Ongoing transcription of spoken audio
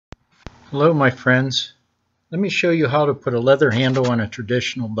Hello my friends, let me show you how to put a leather handle on a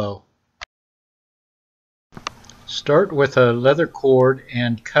traditional bow. Start with a leather cord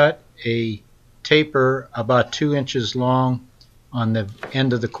and cut a taper about 2 inches long on the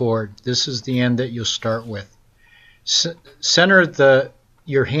end of the cord. This is the end that you'll start with. Center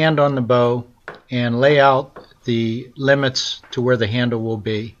your hand on the bow and lay out the limits to where the handle will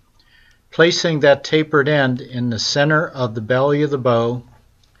be. Placing that tapered end in the center of the belly of the bow,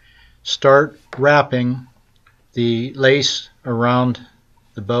 start wrapping the lace around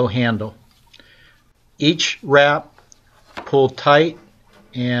the bow handle. Each wrap, pull tight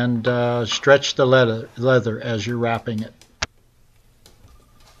and stretch the leather as you're wrapping it.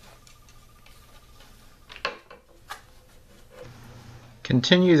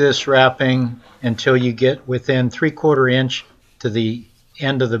 Continue this wrapping until you get within 3/4 inch to the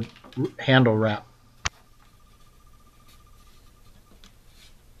end of the handle wrap.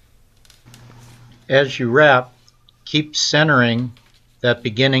 As you wrap, keep centering that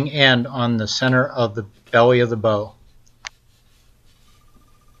beginning end on the center of the belly of the bow.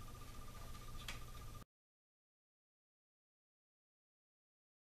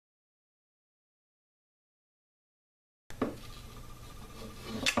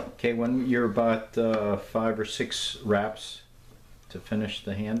 Okay, when you're about 5 or 6 wraps to finish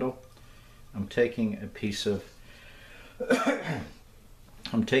the handle, I'm taking a piece of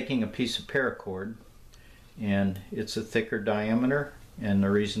paracord, and it's a thicker diameter, and the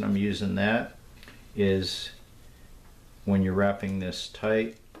reason I'm using that is when you're wrapping this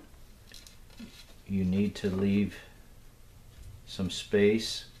tight, you need to leave some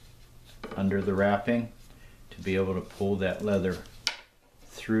space under the wrapping to be able to pull that leather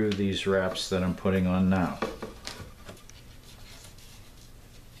through these wraps that I'm putting on now.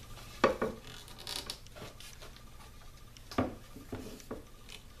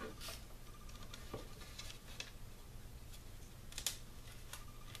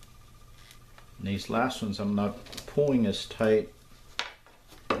 And these last ones I'm not pulling as tight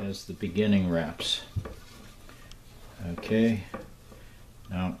as the beginning wraps. Okay,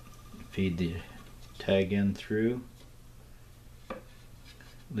 now feed the tag end through.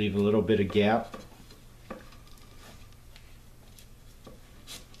 Leave a little bit of gap.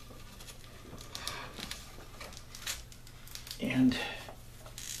 And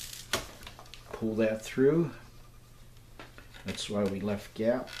pull that through. That's why we left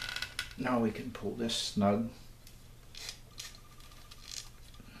gap. Now we can pull this snug.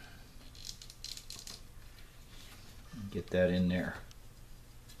 Get that in there.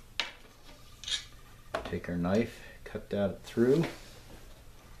 Take our knife, cut that through.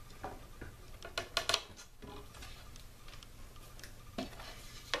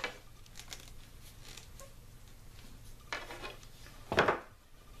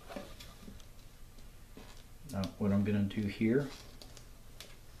 Now what I'm going to do here,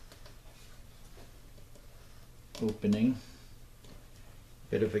 opening a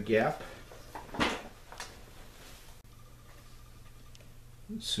bit of a gap,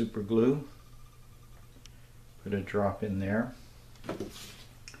 super glue, put a drop in there,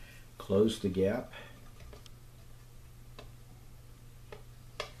 close the gap,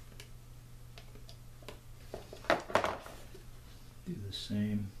 do the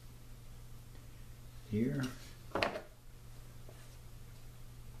same here.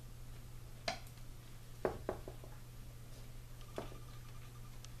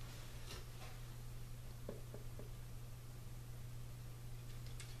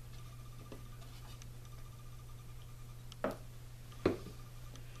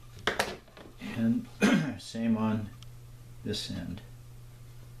 And same on this end.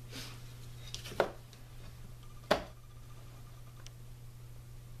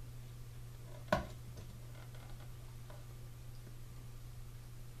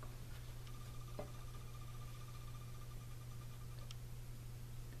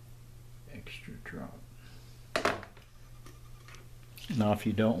 Extra drop. Now if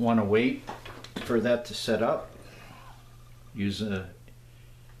you don't want to wait for that to set up, use a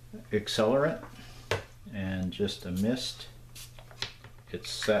accelerant and just a mist. It's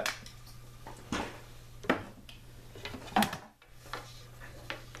set.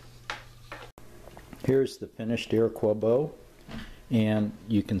 Here's the finished Iroquois bow, and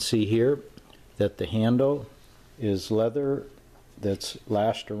you can see here that the handle is leather that's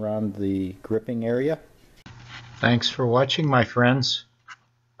lashed around the gripping area. Thanks for watching, my friends.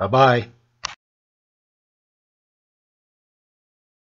 Bye-bye.